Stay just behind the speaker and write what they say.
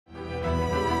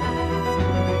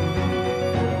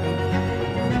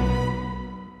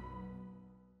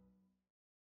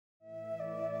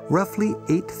Roughly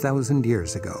 8,000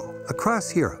 years ago,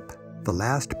 across Europe, the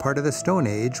last part of the Stone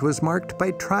Age was marked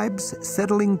by tribes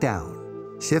settling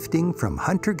down, shifting from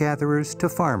hunter-gatherers to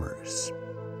farmers.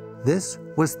 This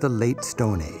was the Late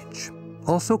Stone Age,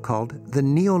 also called the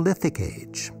Neolithic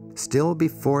Age, still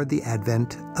before the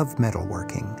advent of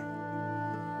metalworking.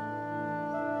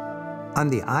 On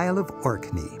the Isle of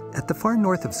Orkney, at the far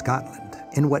north of Scotland,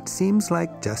 in what seems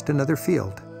like just another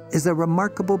field, is a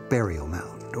remarkable burial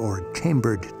mound, or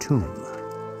chambered tomb.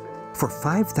 For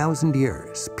 5,000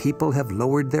 years, people have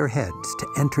lowered their heads to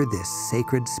enter this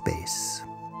sacred space.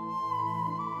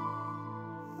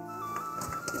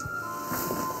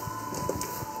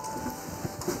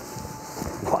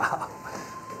 Wow,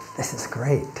 this is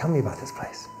great. Tell me about this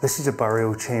place. This is a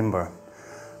burial chamber.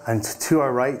 And to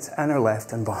our right and our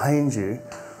left and behind you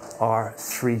are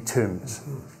 3 tombs.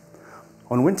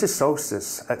 On winter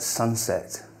solstice at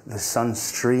sunset, the sun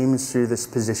streams through this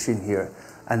position here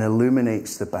and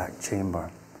illuminates the back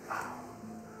chamber.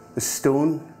 The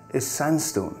stone is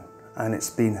sandstone, and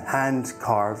it's been hand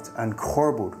carved and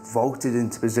corbelled, vaulted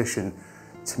into position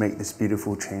to make this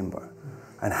beautiful chamber.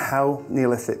 And how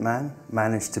Neolithic man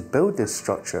managed to build this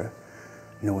structure,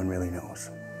 no one really knows.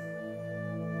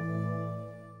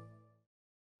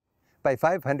 By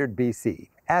 500 BC,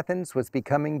 Athens was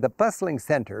becoming the bustling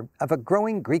center of a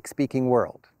growing Greek-speaking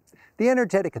world. The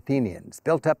energetic Athenians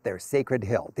built up their sacred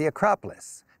hill, the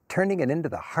Acropolis, turning it into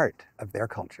the heart of their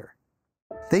culture.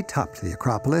 They topped the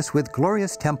Acropolis with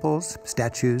glorious temples,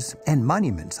 statues, and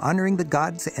monuments honoring the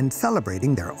gods and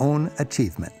celebrating their own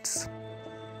achievements.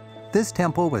 This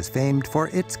temple was famed for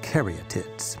its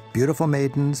caryatids, beautiful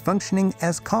maidens functioning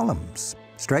as columns,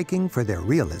 striking for their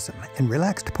realism and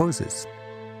relaxed poses.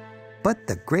 But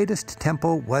the greatest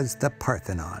temple was the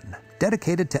Parthenon,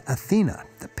 dedicated to Athena,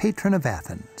 the patron of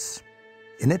Athens.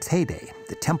 In its heyday,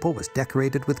 the temple was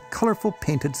decorated with colorful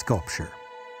painted sculpture.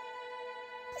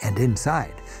 And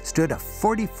inside stood a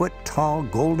 40-foot-tall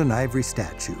gold and ivory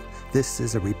statue. This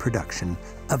is a reproduction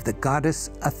of the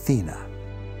goddess Athena.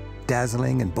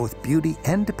 Dazzling in both beauty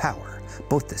and power,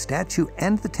 both the statue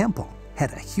and the temple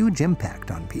had a huge impact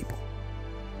on people.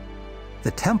 The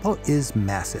temple is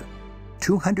massive,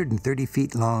 230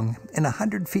 feet long and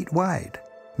 100 feet wide,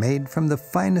 made from the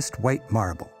finest white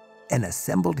marble, and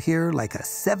assembled here like a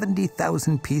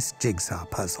 70,000-piece jigsaw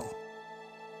puzzle.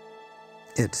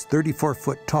 Its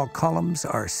 34-foot-tall columns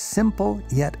are simple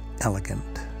yet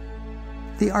elegant.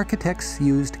 The architects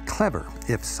used clever,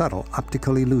 if subtle,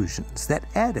 optical illusions that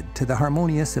added to the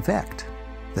harmonious effect.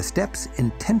 The steps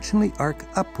intentionally arc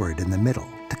upward in the middle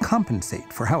to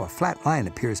compensate for how a flat line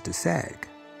appears to sag.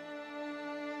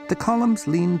 The columns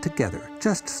lean together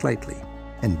just slightly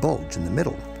and bulge in the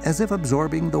middle, as if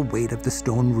absorbing the weight of the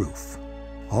stone roof.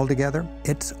 Altogether,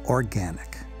 it's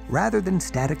organic. Rather than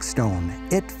static stone,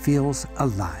 it feels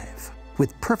alive,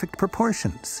 with perfect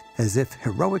proportions, as if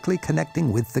heroically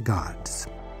connecting with the gods.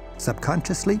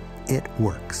 Subconsciously, it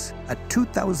works, a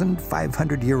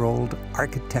 2,500-year-old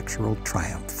architectural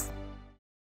triumph.